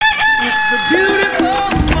It's a beautiful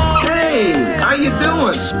morning. Hey, how you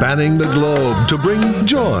doing? Spanning the globe to bring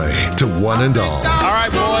joy to one and all. All right,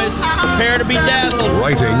 boys, prepare to be dazzled.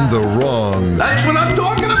 Righting the wrongs. That's what I'm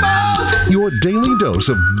talking about. Your daily dose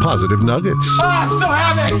of positive nuggets. Oh, I'm so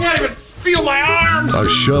happy I can't even feel my arms. A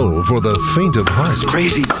show for the faint of heart.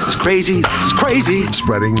 Crazy, it's crazy, it's crazy.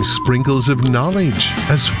 Spreading sprinkles of knowledge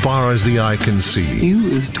as far as the eye can see.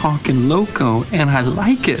 You is talking loco, and I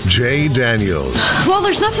like it. Jay Daniels. Well,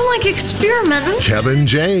 there's nothing like experimenting. Kevin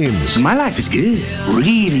James. My life is good,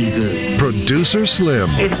 really good. Producer Slim.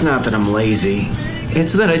 It's not that I'm lazy.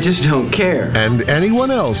 It's that I just don't care. And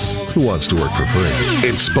anyone else who wants to work for free.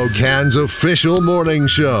 It's Spokane's official morning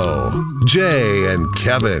show. Jay and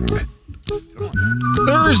Kevin.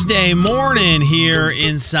 Thursday morning here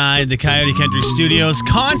inside the Coyote Country Studios.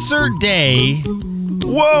 Concert day.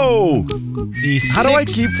 Whoa! How do I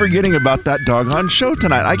sixth- keep forgetting about that doggone show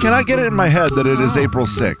tonight? I cannot get it in my head that it is April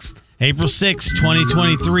 6th. April 6th,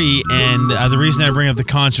 2023. And the reason I bring up the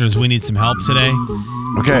concert is we need some help today.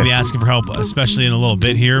 Okay. We'll be asking for help, especially in a little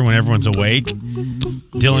bit here when everyone's awake.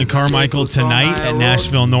 Dylan Carmichael tonight at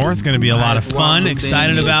Nashville North. Going to be a lot of fun.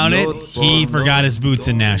 Excited about it. He forgot his boots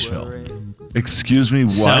in Nashville. Excuse me,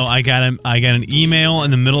 what? So I got an email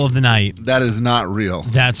in the middle of the night. That is not real.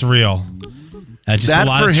 That's real. Just That a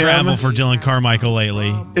lot for of him travel for Dylan Carmichael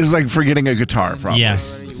lately. It's like forgetting a guitar, probably.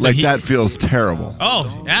 Yes. So Like that feels terrible.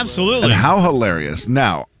 Oh, absolutely. And how hilarious.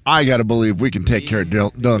 Now, I got to believe we can take care of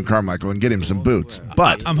Dylan Carmichael and get him some boots.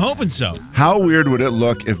 But I'm hoping so. how weird would it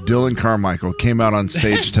look if Dylan Carmichael came out on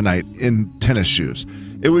stage tonight in tennis shoes?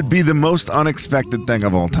 It would be the most unexpected thing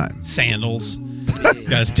of all time. Sandals. Got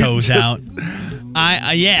his toes out.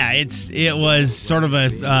 It was sort of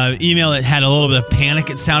a email that had a little bit of panic,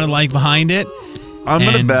 it sounded like, behind it. I'm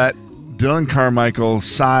going to And- bet Dylan Carmichael,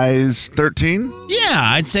 size 13? Yeah,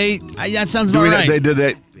 I'd say that sounds about right. Did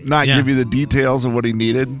they not Yeah. give you the details of what he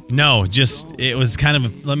needed? No, just it was kind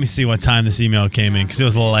of. Let me see what time this email came in because it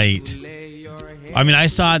was late. I mean, I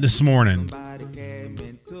saw it this morning,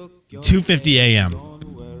 2:50 a.m.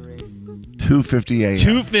 2:50 a.m.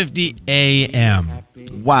 2:50 a.m.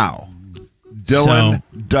 Wow. Dylan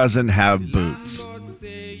doesn't have boots. Let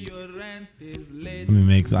me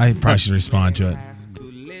make. I probably should respond to it.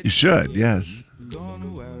 You should, yes.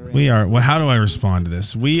 We are. Well, how do I respond to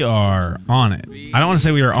this? We are on it. I don't want to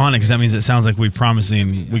say we are on it because that means it sounds like we're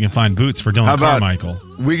promising we can find boots for Dylan How about Carmichael.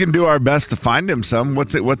 we can do our best to find him some?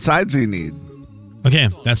 What sides he need? Okay,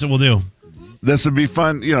 that's what we'll do. This would be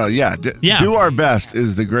fun. You know, yeah. Do our best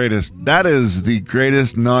is the greatest. That is the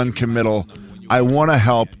greatest non-committal. I want to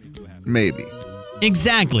help, maybe.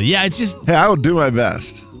 Exactly. Yeah, it's just. Hey, I will do my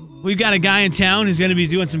best. We've got a guy in town who's going to be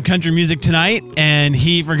doing some country music tonight, and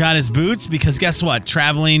he forgot his boots because guess what?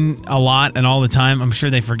 Traveling a lot and all the time, I'm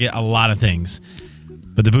sure they forget a lot of things.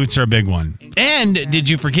 But the boots are a big one. And did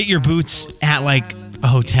you forget your boots at like a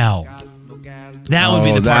hotel? That would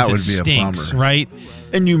be the part that stinks, right?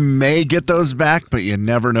 And you may get those back, but you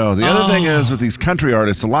never know. The other thing is with these country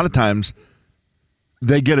artists, a lot of times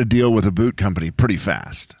they get a deal with a boot company pretty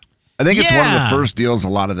fast. I think it's one of the first deals a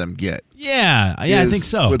lot of them get. Yeah, I think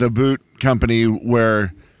so. With a boot company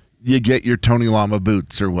where you get your Tony Lama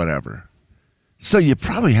boots or whatever. So you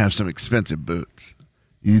probably have some expensive boots.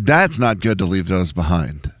 That's not good to leave those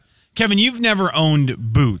behind. Kevin, you've never owned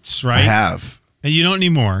boots, right? I have. And you don't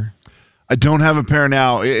anymore. I don't have a pair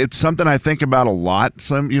now. It's something I think about a lot.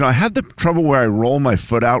 I had the trouble where I roll my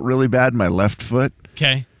foot out really bad, my left foot.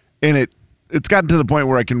 Okay. And it's gotten to the point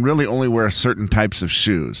where I can really only wear certain types of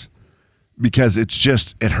shoes. Because it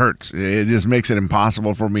hurts. It just makes it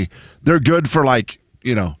impossible for me. They're good for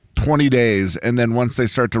 20 days. And then once they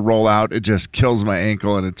start to roll out, it just kills my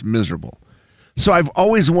ankle and it's miserable. So I've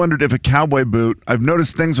always wondered if a cowboy boot, I've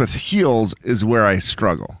noticed things with heels is where I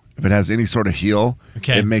struggle. If it has any sort of heel,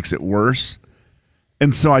 it makes it worse.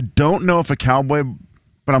 And so I don't know if a cowboy,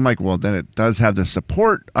 but I'm like, well, then it does have the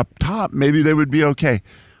support up top. Maybe they would be okay.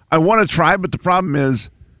 I want to try, but the problem is,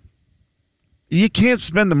 you can't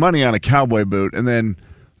spend the money on a cowboy boot and then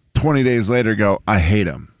 20 days later go, I hate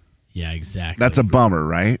them. Yeah, exactly. That's a bummer,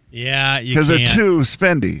 right? Yeah, you can't. Because they're too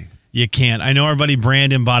spendy. You can't. I know our buddy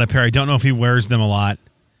Brandon bought a pair. I don't know if he wears them a lot.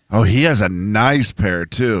 Oh, he has a nice pair,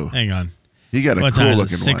 too. Hang on. He got a what cool time is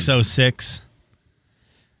looking it? 606.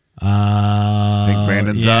 I think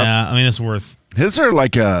Brandon's up. Yeah, I mean, it's worth. His are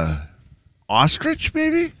like a ostrich,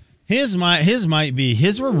 maybe? His might be.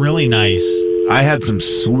 His were really nice. I had some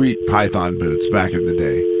sweet Python boots back in the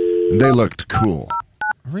day, and they looked cool.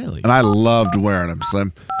 Really? And I loved wearing them,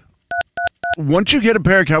 Slim. Once you get a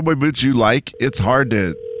pair of cowboy boots you like, it's hard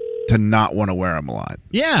to not want to wear them a lot.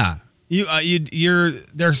 Yeah.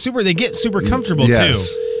 They're super. They get super comfortable too.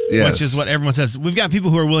 Yes. which is what everyone says. We've got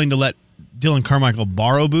people who are willing to let Dylan Carmichael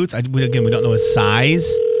borrow boots. We don't know his size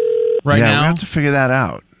right Yeah, now. we have to figure that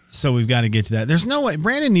out. So we've got to get to that. There's no way.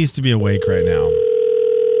 Brandon needs to be awake right now.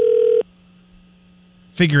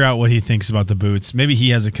 Figure out what he thinks about the boots. Maybe he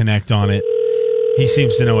has a connect on it. He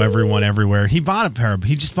seems to know everyone everywhere. He just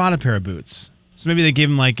bought a pair of boots. So maybe they gave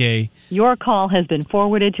him like a... Your call has been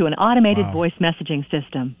forwarded to an automated voice messaging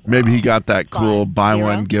system. Maybe he got that cool buy 0,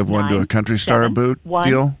 one, give one to a 9, Country Star 7, boot 1,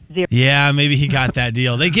 deal. 0. Yeah, maybe he got that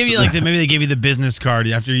deal. They give you maybe they give you the business card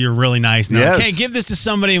after you're really nice. Now, Yes. okay, give this to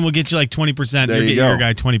somebody and we'll get you like 20%. There You'll you get go. your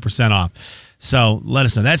guy 20% off. So let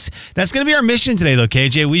us know. That's going to be our mission today, though,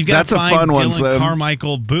 KJ. We've got That's to a find fun one, Dylan Slim.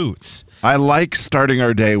 Carmichael boots. I like starting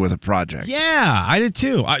our day with a project. Yeah, I did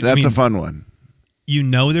too. That's a fun one. You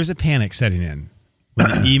know there's a panic setting in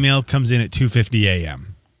when the email comes in at 2:50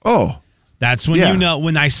 a.m. Oh, That's when Yeah. you know.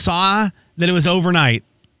 When I saw that it was overnight,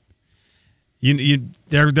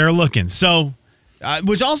 they're looking. So,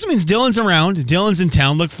 which also means Dylan's around. Dylan's in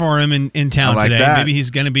town. Look for him in town I like today. that. Maybe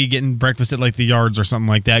he's going to be getting breakfast at like the Yards or something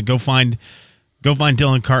like that. Go find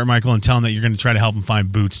Dylan Carmichael and tell him that you're going to try to help him find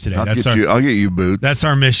boots today. I'll get you boots. That's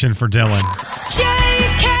our mission for Dylan. Jay,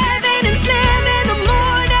 Kevin, and Slim in the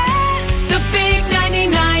morning. The big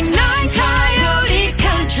 99.9 Coyote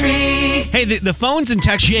Country. Hey, the phones and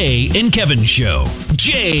text. Jay and Kevin Show.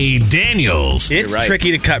 Jay Daniels. It's right. tricky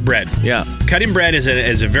to cut bread. Yeah. Cutting bread is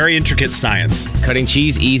a very intricate science. Cutting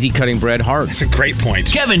cheese, easy. Cutting bread, hard. That's a great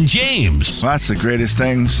point. Kevin James. Well, that's the greatest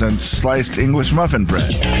thing since sliced English muffin bread.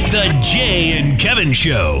 The Jay and Kevin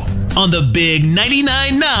Show on the big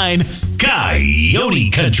 99.9 Coyote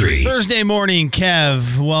Country. Thursday morning,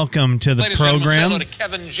 Kev, welcome to the program. to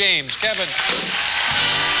Kevin James. Kevin.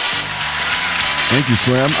 Thank you,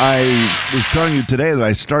 Slim. I was telling you today that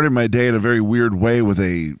I started my day in a very weird way with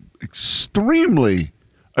a extremely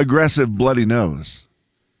aggressive bloody nose.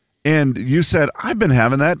 And you said, I've been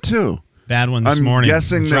having that too. Bad one this I'm morning.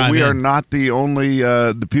 guessing that Drive we in. are not the only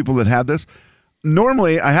the people that had this.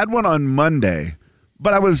 Normally, I had one on Monday,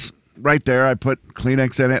 but I was right there. I put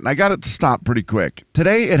Kleenex in it, and I got it to stop pretty quick.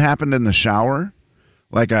 Today, it happened in the shower.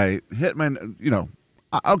 Like I hit my,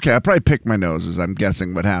 okay, I probably picked my nose, as I'm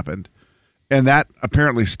guessing what happened. And that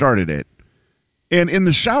apparently started it. And in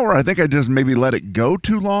the shower, I think I just maybe let it go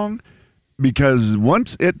too long because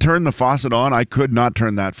once it turned the faucet on, I could not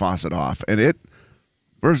turn that faucet off. And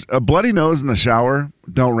a bloody nose in the shower,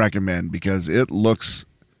 don't recommend because it looks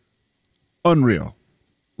unreal.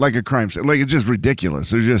 Like a crime scene. Like it's just ridiculous.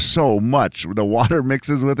 There's just so much. The water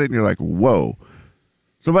mixes with it and you're like, whoa.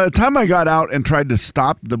 So by the time I got out and tried to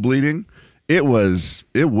stop the bleeding, it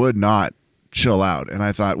would not chill out. And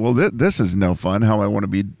I thought, well, this is no fun how I want to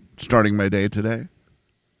be starting my day today.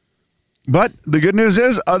 But the good news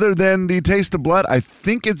is, other than the taste of blood, I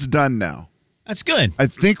think it's done now. That's good. I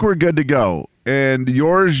think we're good to go. And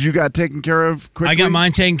yours, you got taken care of quickly? I got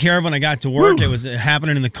mine taken care of when I got to work. Woo. It was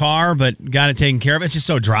happening in the car, but got it taken care of. It's just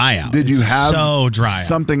so dry out. Did you It's have so dry out.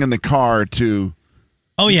 something in the car to...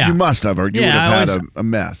 Oh, yeah. You must have, or you would have had a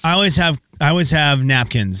mess. I always have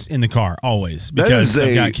napkins in the car, always, That because is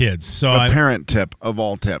I've got kids. So a parent tip of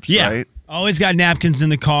all tips, yeah, right? always got napkins in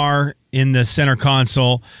the car in the center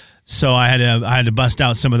console. So I had to bust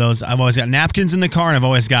out some of those. I've always got napkins in the car, and I've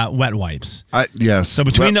always got wet wipes. Yes. So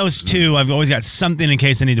between those two, I've always got something in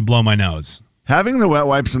case I need to blow my nose. Having the wet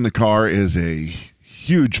wipes in the car is a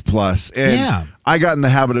huge plus. And Yeah. I got in the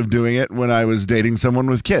habit of doing it when I was dating someone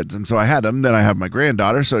with kids. And so I had them. Then I have my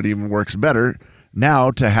granddaughter, so it even works better now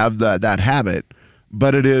to have that habit.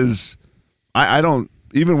 But it is, I don't,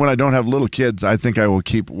 even when I don't have little kids, I think I will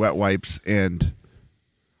keep wet wipes. And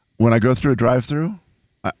when I go through a drive-through,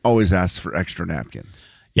 I always ask for extra napkins.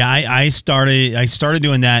 Yeah, I started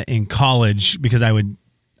doing that in college because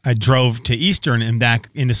I drove to Eastern and back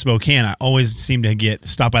into Spokane. I always seemed to get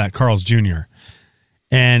stopped by that Carl's Jr.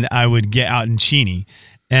 And I would get out in Cheney,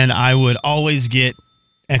 and I would always get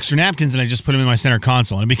extra napkins, and I just put them in my center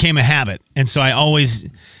console, and it became a habit. And so I always,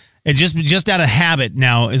 it just out of habit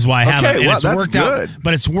now is why I have it. And well, it's that's worked good. out,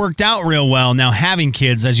 but it's worked out real well. Now having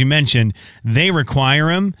kids, as you mentioned, they require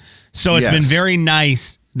them, so it's been Yes. very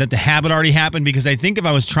nice that the habit already happened, because I think if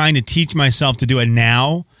I was trying to teach myself to do it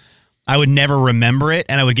now, I would never remember it,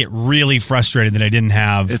 and I would get really frustrated that I didn't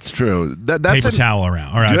have It's true. That's paper a towel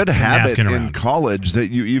around or good a habit napkin in around. college that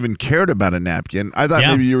you even cared about a napkin. I thought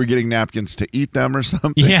Yeah. maybe you were getting napkins to eat them or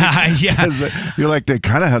something. Yeah. 'Cause you're like, they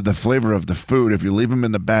kind of have the flavor of the food if you leave them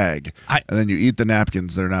in the bag and then you eat the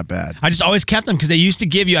napkins. They're not bad. I just always kept them because they used to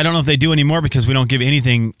give you, I don't know if they do anymore because we don't give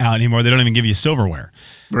anything out anymore. They don't even give you silverware.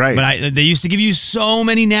 Right. But they used to give you so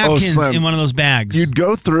many napkins Slim. in one of those bags. You'd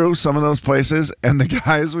go through some of those places, and the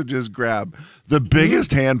guys would just grab the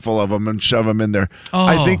biggest handful of them and shove them in there. Oh.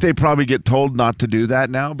 I think they probably get told not to do that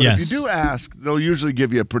now, but Yes. if you do ask, they'll usually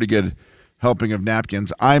give you a pretty good helping of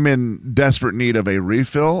napkins. I'm in desperate need of a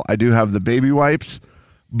refill. I do have the baby wipes,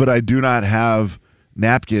 but I do not have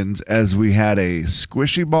napkins, as we had a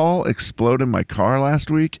squishy ball explode in my car last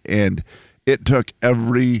week, and it took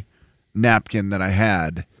every napkin that I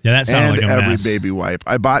had. Yeah, that sounded and like a every mess. baby wipe.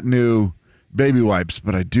 I bought new baby wipes,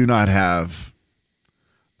 but I do not have.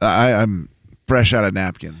 I'm fresh out of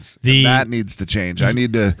napkins. And that needs to change. I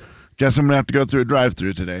need to. Guess I'm gonna have to go through a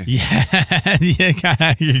drive-through today. Yeah, you're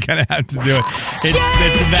gonna have to do it. It's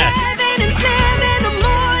the best. Kevin and Slim in the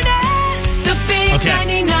morning. The big Okay.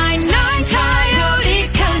 99.9 Coyote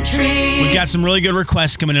Country. We've got some really good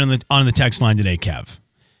requests coming in on the text line today, Kev.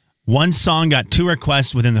 One song got 2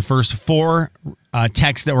 requests within the first 4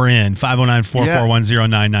 texts that were in,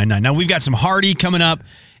 509-441-0999. Now, we've got some Hardy coming up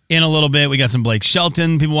in a little bit. We got some Blake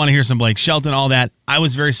Shelton. People want to hear some Blake Shelton, all that. I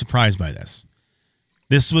was very surprised by this.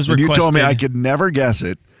 This was And requested. you told me I could never guess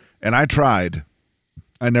it, and I tried.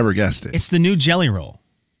 I never guessed it. It's the new Jelly Roll.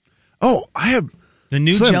 Oh, I have. The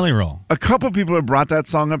new Slim, Jelly Roll. A couple people have brought that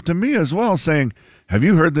song up to me as well, saying, have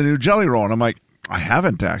you heard the new Jelly Roll? And I'm like, I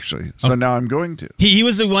haven't actually. So now I'm going to. He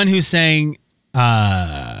was the one who sang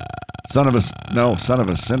Son of a Sinner. Son of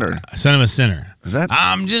a Sinner. Is that?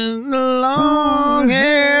 I'm just a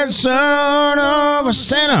long-haired son of a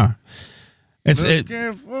sinner.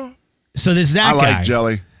 So there's that I like guy.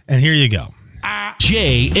 Jelly. And here you go.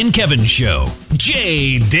 Jay and Kevin Show.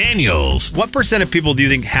 Jay Daniels. What percent of people do you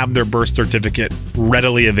think have their birth certificate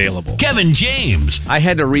readily available? Kevin James. I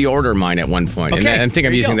had to reorder mine at one point. Okay, And I think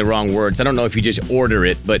I'm there you using go. the wrong words. I don't know if you just order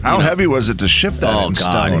it, but. How heavy was it to ship that Oh, in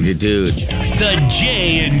God, stone? dude. The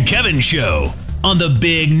Jay and Kevin Show on the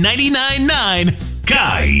Big 99.9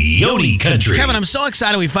 Coyote Country. Kevin, I'm so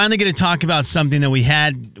excited. We finally get to talk about something that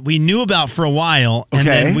we knew about for a while, and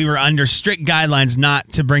Okay. then we were under strict guidelines not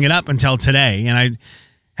to bring it up until today. And I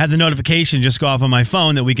had the notification just go off on my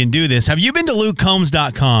phone that we can do this. Have you been to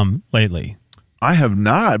LukeCombs.com lately? I have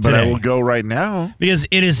not, but I Today. will go right now. Because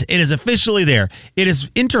it is officially there. It is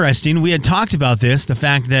interesting. We had talked about this, the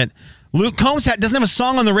fact that Luke Combs doesn't have a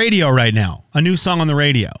song on the radio right now, a new song on the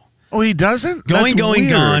radio. Oh, he doesn't? Going, That's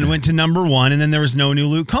weird. Gone went to number 1, and then there was no new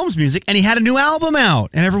Luke Combs music, and he had a new album out.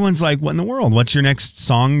 And everyone's like, what in the world? What's your next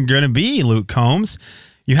song going to be, Luke Combs?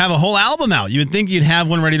 You have a whole album out. You would think you'd have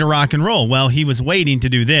one ready to rock and roll. Well, he was waiting to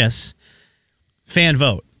do this. Fan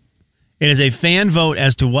vote. It is a fan vote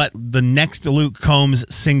as to what the next Luke Combs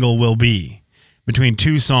single will be between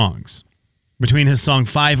 2 songs, between his song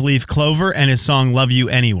 5-Leaf Clover and his song Love You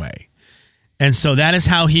Anyway. And so that is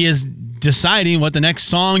how he is deciding what the next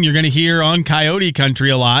song you're going to hear on Coyote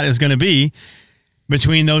Country a lot is going to be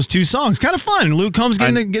between those 2 songs. Kind of fun. Luke Combs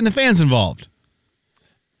getting the fans involved.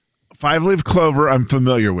 5-Leaf Clover I'm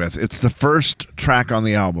familiar with. It's the first track on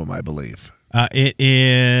the album, I believe. It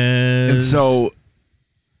is. And so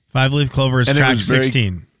 5-Leaf Clover is and it track was very-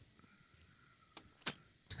 16.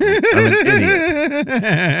 I'm an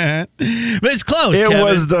idiot. But it's close, It Kevin.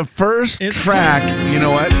 was the first track. You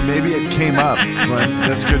know what? Maybe it came up. Slim.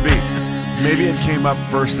 This could be. Maybe it came up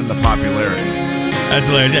first in the popularity. That's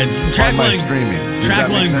hilarious. Yeah, track on my one, streaming. Does track that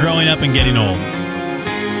make one, sense? growing up and getting old.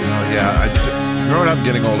 Oh, yeah. Growing up,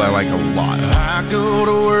 getting old, I like a lot. I go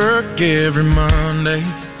to work every Monday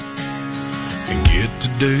and get to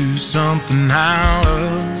do something I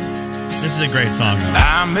love. This is a great song, though.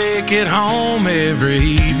 I make it home every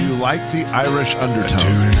evening. You like the Irish undertones? To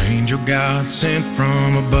an angel God sent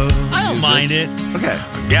from above. I don't mind it. Okay.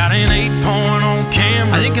 Got an 8-point on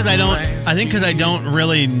camera. I think because I don't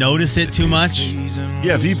really notice it too much.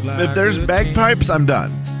 Yeah, if there's bagpipes, I'm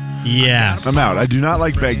done. Yes. I'm out. I do not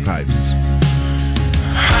like bagpipes.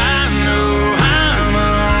 I know I'm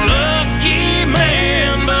a lucky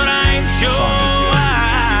man, but I ain't sure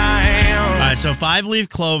I am. All right, so 5-Leaf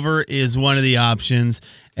Clover is one of the options,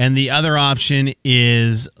 and the other option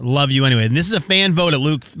is Love You Anyway. And this is a fan vote at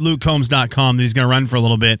LukeCombs.com that he's going to run for a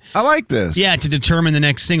little bit. I like this. Yeah, to determine the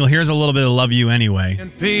next single. Here's a little bit of Love You Anyway.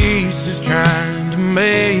 And pieces trying to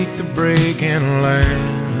make the breaking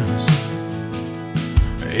last.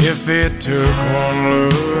 If it took one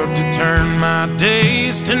look to turn my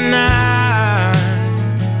days to night,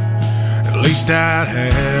 at least I'd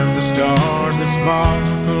have the stars that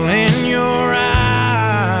sparkle in your eyes.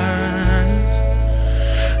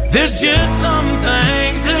 There's just some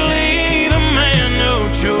things that leave a man no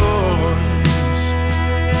choice,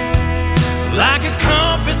 like a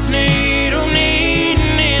compass needle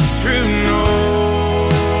needing its true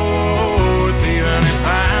north. Even if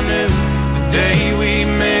I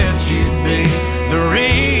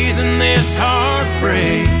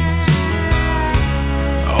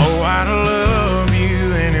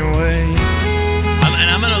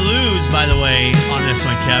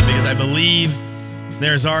Kev, because I believe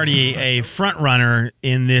there's already a front runner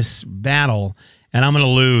in this battle, and I'm going to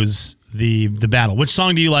lose the battle. Which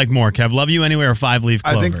song do you like more, Kev? Love You Anyway or Five Leaf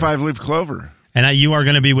Clover? I think Five Leaf Clover. And you are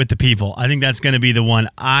going to be with the people. I think that's going to be the one.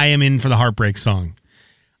 I am in for the heartbreak song.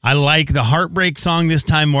 I like the heartbreak song this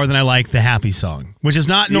time more than I like the happy song, which is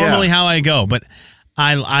not normally how I go, but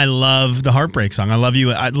I love the heartbreak song. I Love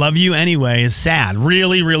You Anyway is sad.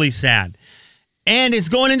 Really, really sad. And it's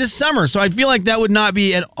going into summer, so I feel like that would not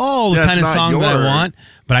be at all the kind of song that I want,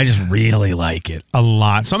 but I just really like it a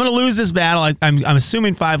lot. So I'm going to lose this battle. I'm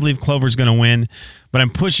assuming Five Leaf Clover is going to win, but I'm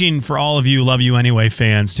pushing for all of you Love You Anyway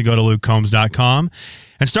fans to go to lukecombs.com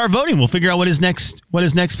and start voting. We'll figure out what his next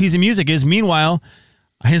piece of music is. Meanwhile,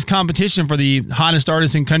 his competition for the hottest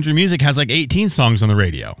artist in country music has like 18 songs on the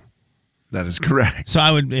radio. That is correct. So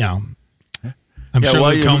I would, I'm sure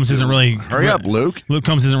Luke Combs isn't really... Hurry up, Luke. Luke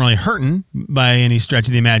Combs isn't really hurting by any stretch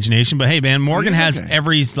of the imagination. But hey, man, Morgan has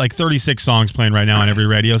every 36 songs playing right now on every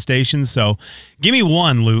radio station. So give me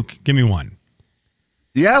one, Luke. Give me one.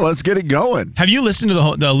 Yeah, let's get it going. Have you listened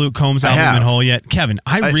to the Luke Combs album in whole yet? Kevin,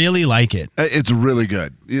 I really like it. It's really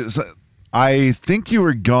good. I think you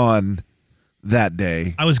were gone that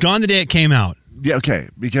day. I was gone the day it came out. Yeah, okay.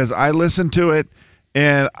 Because I listened to it,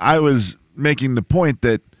 and I was making the point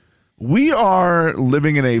that we are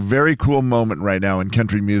living in a very cool moment right now in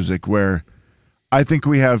country music where I think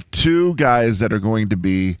we have two guys that are going to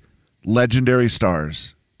be legendary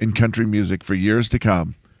stars in country music for years to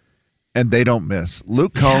come, and they don't miss.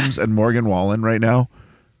 Luke Combs and Morgan Wallen right now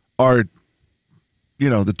are,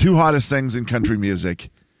 the two hottest things in country music,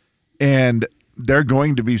 and they're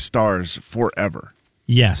going to be stars forever.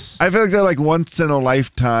 Yes. I feel like they're like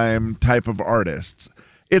once-in-a-lifetime type of artists.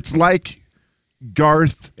 It's like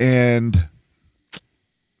Garth and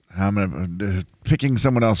picking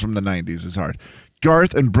someone else from the 90s is hard.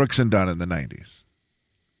 Garth and Brooks and Dunn in the 90s.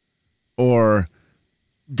 Or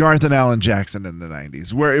Garth and Alan Jackson in the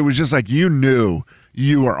 90s, where it was just like you knew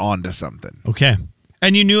you were onto something. Okay.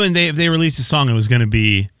 And you knew if they released a song, it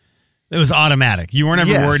was automatic. You weren't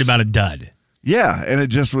ever worried about a dud. Yeah, and it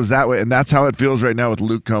just was that way. And that's how it feels right now with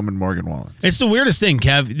Luke Combs and Morgan Wallen. It's the weirdest thing,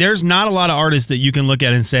 Kev. There's not a lot of artists that you can look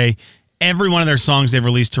at and say every one of their songs they've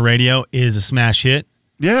released to radio is a smash hit.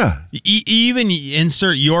 Yeah. Even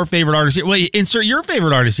insert your favorite artist here. Well, insert your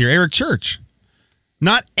favorite artist here, Eric Church.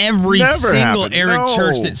 Not every single Eric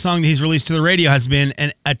Church song that he's released to the radio has been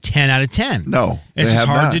a 10 out of 10. No, it's just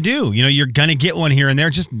hard to do. You're going to get one here and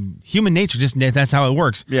there. Just human nature. Just that's how it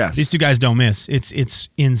works. Yes. These two guys don't miss. It's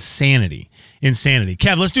insanity.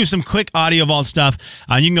 Kev, let's do some quick audio vault stuff.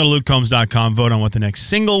 You can go to lukecombs.com, vote on what the next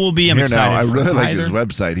single will be. I'm excited. I really like his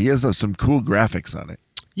website. He has some cool graphics on it.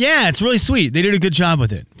 Yeah, it's really sweet. They did a good job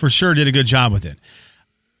with it. For sure did a good job with it.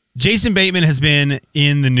 Jason Bateman has been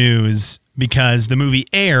in the news because the movie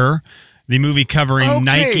Air, the movie covering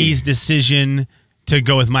Nike's decision to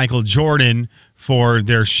go with Michael Jordan for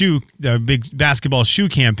their big basketball shoe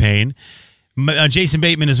campaign. Jason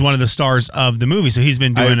Bateman is one of the stars of the movie, so he's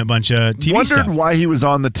been doing a bunch of TV stuff. I wondered why he was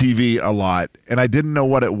on the TV a lot, and I didn't know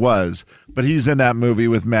what it was, but he's in that movie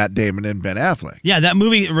with Matt Damon and Ben Affleck. Yeah, that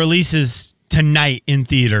movie releases tonight in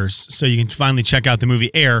theaters, so you can finally check out the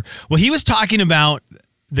movie Air. Well, he was talking about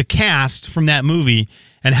the cast from that movie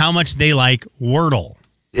and how much they like Wordle.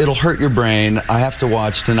 It'll hurt your brain. I have to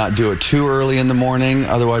watch to not do it too early in the morning.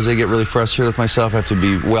 Otherwise, I get really frustrated with myself. I have to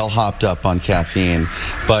be well hopped up on caffeine.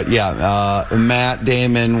 But yeah, Matt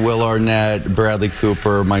Damon, Will Arnett, Bradley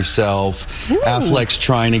Cooper, myself. Ooh. Affleck's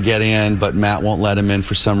trying to get in, but Matt won't let him in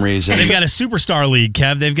for some reason. They've got a superstar league,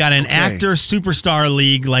 Kev. They've got an actor superstar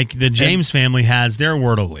league like the James family has their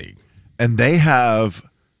Wordle league. And they have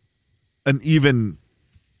an even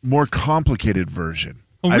more complicated version.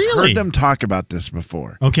 Oh, really? I've heard them talk about this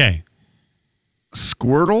before. Okay.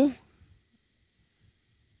 Squirtle?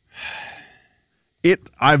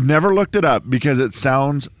 I've never looked it up because it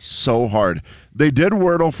sounds so hard. They did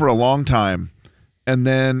Wordle for a long time, and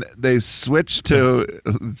then they switched to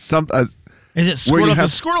some. Is it Squirtle?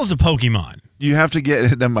 Because Squirtle's a Pokemon. You have to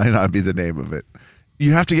get, that might not be the name of it.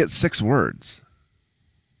 You have to get 6 words.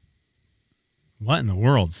 What in the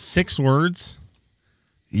world? 6 words?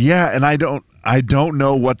 Yeah, and I don't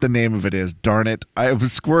know what the name of it is. Darn it.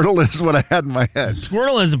 Squirtle is what I had in my head.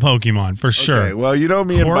 Squirtle is a Pokemon, for sure. Okay, well, you know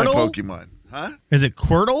me and my Pokemon. Huh? Is it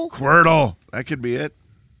Quirtle? Quirtle. That could be it.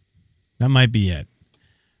 That might be it.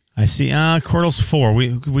 I see. Quirtle's 4.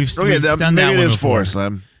 We've done that one it is before. 4,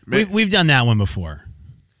 Slim. We've done that one before.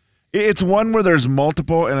 It's one where there's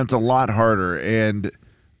multiple, and it's a lot harder. And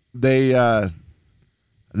I've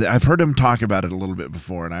heard him talk about it a little bit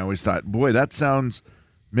before, and I always thought, boy, that sounds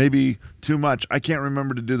maybe too much. I can't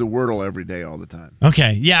remember to do the Wordle every day all the time.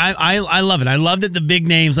 Okay. Yeah, I love it. I love that the big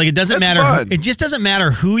names, like it doesn't That's matter. fun. It just doesn't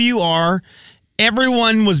matter who you are.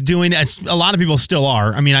 Everyone was doing it. A lot of people still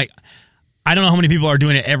are. I mean, I don't know how many people are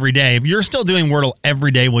doing it every day. If you're still doing Wordle every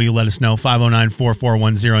day, will you let us know?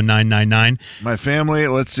 509-441-0999. My family,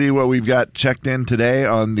 let's see what we've got checked in today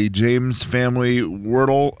on the James family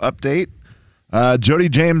Wordle update. Jody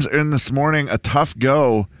James in this morning, a tough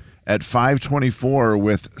go at 524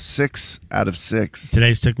 with 6 out of 6.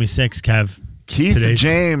 Today's took me 6, Kev. Keith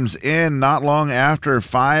James in not long after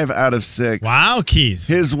 5 out of 6. Wow, Keith.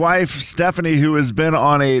 His wife, Stephanie, who has been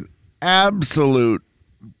on an absolute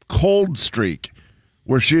cold streak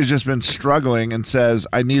where she has just been struggling and says,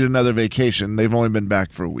 I need another vacation. They've only been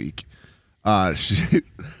back for a week. She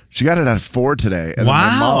got it at 4 today. And wow.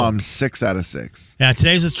 then my mom, 6 out of 6. Yeah,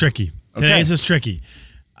 today's was tricky. Was tricky.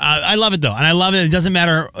 I love it though, and I love it. It doesn't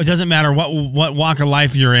matter. It doesn't matter what walk of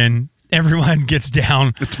life you're in. Everyone gets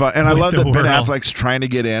down. It's fun, and I love that Ben Wordle. Affleck's trying to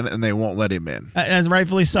get in, and they won't let him in. As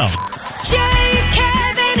rightfully so. Jay,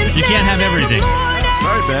 Kevin, and You can't have everything.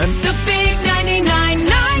 Sorry, Ben. The big 99.9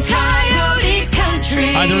 Coyote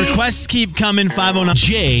Country. The requests keep coming. 509.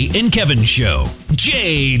 Jay and Kevin Show.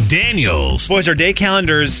 Jay Daniels. Boys, are day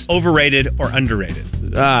calendars overrated or underrated?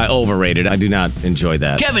 Overrated. I do not enjoy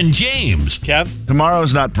that. Kevin James. Kev?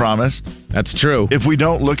 Tomorrow's not promised. That's true. If we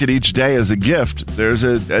don't look at each day as a gift, there's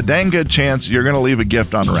a dang good chance you're going to leave a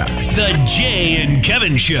gift unwrapped. The Jay and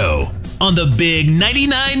Kevin Show on the big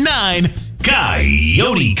 99.9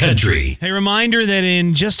 Coyote Country. Hey, reminder that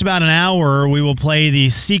in just about an hour, we will play the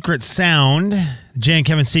secret sound, Jay and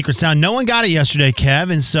Kevin's secret sound. No one got it yesterday,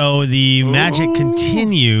 Kev, and so the magic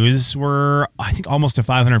continues. We're, I think, almost to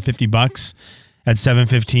 $550 at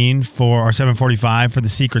 7:15 or 7:45 for the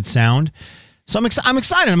secret sound. So I'm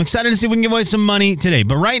excited. I'm excited to see if we can give away some money today.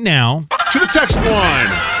 But right now, To the text line.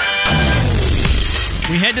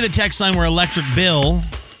 we head to the text line where Electric Bill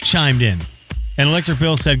chimed in. And Electric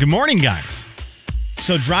Bill said, "Good morning, guys.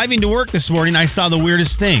 So driving to work this morning, I saw the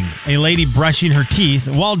weirdest thing. A lady brushing her teeth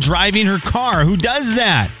while driving her car. Who does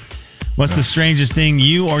that? What's the strangest thing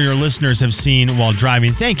you or your listeners have seen while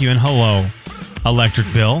driving?" Thank you, and hello,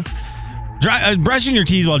 Electric Bill. Brushing your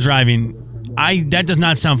teeth while driving, that does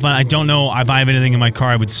not sound fun. I don't know if I have anything in my car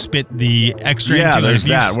I would spit the extra into. Yeah, And there's if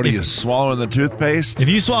you- that. What are you, swallowing the toothpaste? If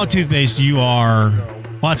you swallow toothpaste, you are...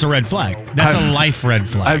 Well, that's a red flag. That's a life red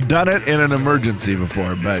flag. I've done it in an emergency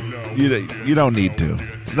before, but you don't need to.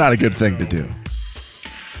 It's not a good thing to do.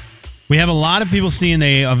 We have a lot of people seen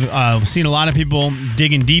a lot of people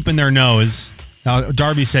digging deep in their nose. Now,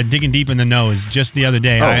 Darby said digging deep in the nose just the other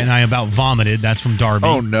day, Oh. and I about vomited. That's from Darby.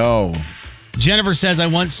 Oh, no. Jennifer says, I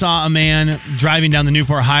once saw a man driving down the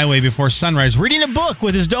Newport Highway before sunrise, reading a book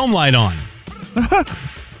with his dome light on.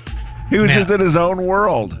 He was Man. just in his own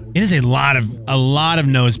world. It is a lot of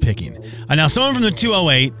nose picking. Now, someone from the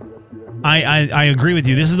 208, I agree with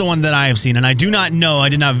you. This is the one that I have seen, and I do not know. I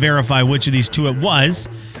did not verify which of these two it was,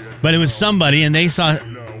 but it was somebody, and they saw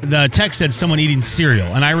the text said someone eating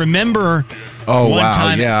cereal, and I remember one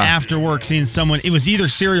time after work seeing someone. It was either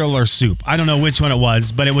cereal or soup. I don't know which one it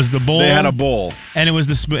was, but it was the bowl. They had a bowl, and it was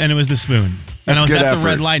the spoon. And it was the spoon. And I was That's good at the effort.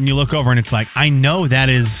 red light, and you look over, and it's like I know that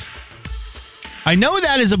is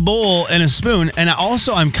a bowl and a spoon, and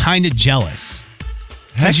I'm kind of jealous.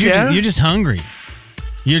 Heck yeah. You're just hungry.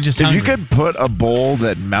 You're just If hungry. you could put a bowl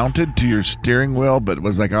that mounted to your steering wheel but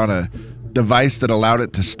was like on a device that allowed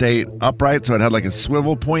it to stay upright, so it had like a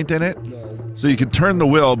swivel point in it, so you could turn the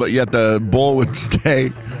wheel but yet the bowl would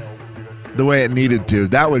stay the way it needed to,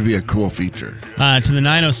 that would be a cool feature. To the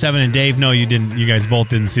 907 and Dave, no, you didn't. You guys both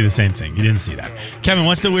didn't see the same thing. You didn't see that. Kevin,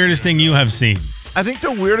 what's the weirdest thing you have seen? I think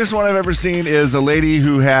the weirdest one I've ever seen is a lady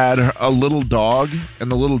who had a little dog, and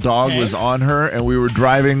the little dog was on her, and we were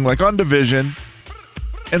driving like on Division.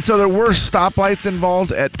 And so there were stoplights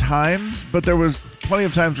involved at times, but there was plenty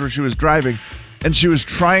of times where she was driving, and she was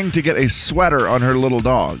trying to get a sweater on her little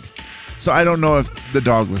dog. So I don't know if the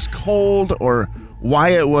dog was cold or why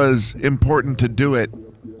it was important to do it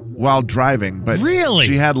while driving. But really,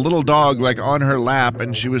 she had a little dog like on her lap,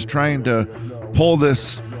 and she was trying to pull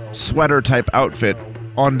this sweater type outfit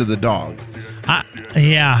onto the dog.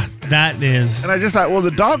 Yeah, that is. And I just thought, well,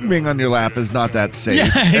 the dog being on your lap is not that safe. Yeah,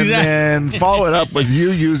 exactly. And then follow it up with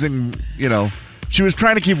you using, she was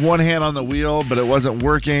trying to keep one hand on the wheel, but it wasn't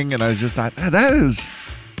working. And I just thought, that's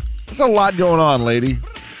a lot going on, lady.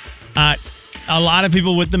 A lot of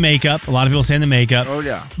people with the makeup. A lot of people saying the makeup. Oh,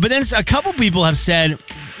 yeah. But then a couple people have said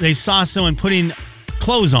they saw someone putting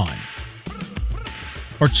clothes on.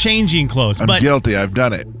 or changing clothes. I'm guilty. I've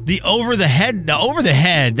done it. The over the head,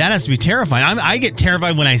 that has to be terrifying. I get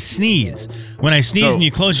terrified when I sneeze. When I sneeze and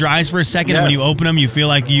you close your eyes for a second, and when you open them, you feel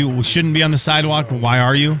like you shouldn't be on the sidewalk. But why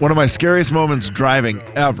are you? One of my scariest moments driving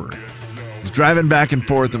ever was driving back and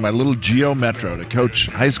forth in my little Geo Metro to coach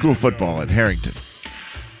high school football at Harrington.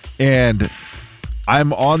 And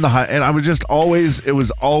I'm on the high, and I was just always, it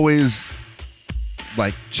was always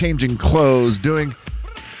like changing clothes,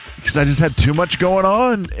 because I just had too much going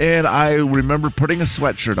on. And I remember putting a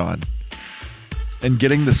sweatshirt on and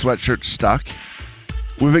getting the sweatshirt stuck.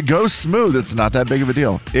 If it goes smooth, it's not that big of a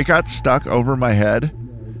deal. It got stuck over my head,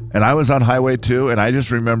 and I was on Highway 2, and I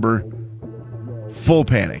just remember full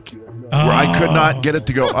panic. Where I could not get it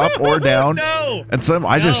to go up or down. And so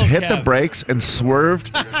I just hit the brakes and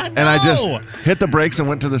swerved. And I just hit the brakes and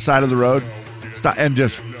went to the side of the road. And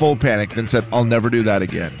just full panic. Then said, I'll never do that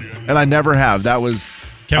again. And I never have. That was,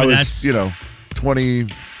 Kevin, I was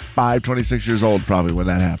 25, 26 years old probably when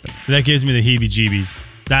that happened. That gives me the heebie-jeebies.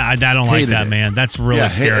 I don't like that, man. That's really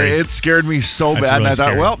scary. It scared me so bad. Really and I thought,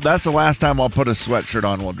 scary. well, that's the last time I'll put a sweatshirt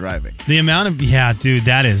on while driving. The amount of, dude,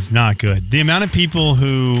 that is not good. The amount of people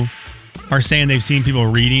who are saying they've seen people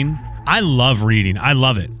reading. I love reading. I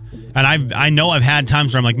love it. And I know I've had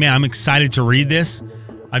times where I'm like, man, I'm excited to read this.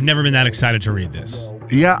 I've never been that excited to read this.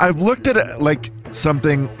 Yeah, I've looked at it like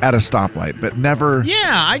something at a stoplight, but never.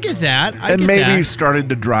 Yeah, I get that. Maybe started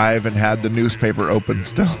to drive and had the newspaper open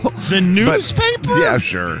still. The newspaper? Yeah,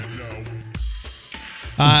 sure.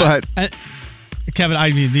 But Kevin,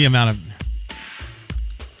 I mean the amount of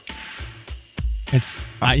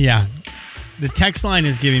the text line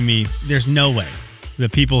is giving me. There's no way the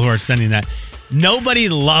people who are sending that. Nobody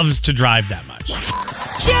loves to drive that much.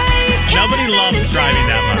 Nobody loves driving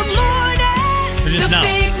that much. There's just no.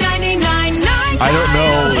 I don't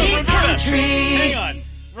know. Hang on,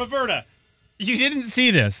 Roberta. You didn't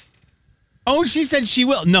see this. Oh, she said she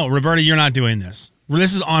will. No, Roberta, you're not doing this.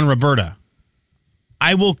 This is on Roberta.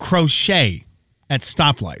 I will crochet at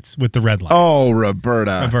stoplights with the red light. Oh,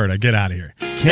 Roberta. Roberta, get out of here.